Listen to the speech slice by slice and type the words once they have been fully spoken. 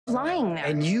lying there.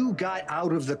 And you got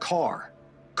out of the car.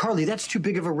 Carly, that's too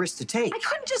big of a risk to take. I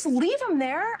couldn't just leave him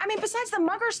there. I mean, besides, the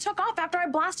muggers took off after I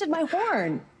blasted my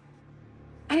horn.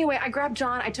 Anyway, I grabbed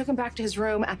John, I took him back to his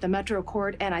room at the Metro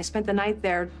Court, and I spent the night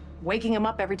there, waking him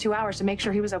up every 2 hours to make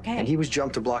sure he was okay. And he was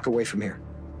jumped a block away from here.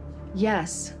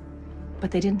 Yes,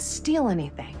 but they didn't steal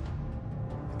anything.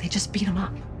 They just beat him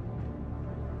up.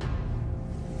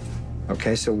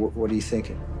 Okay, so what are you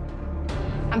thinking?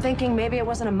 I'm thinking maybe it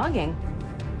wasn't a mugging.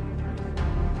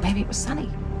 Maybe it was Sonny.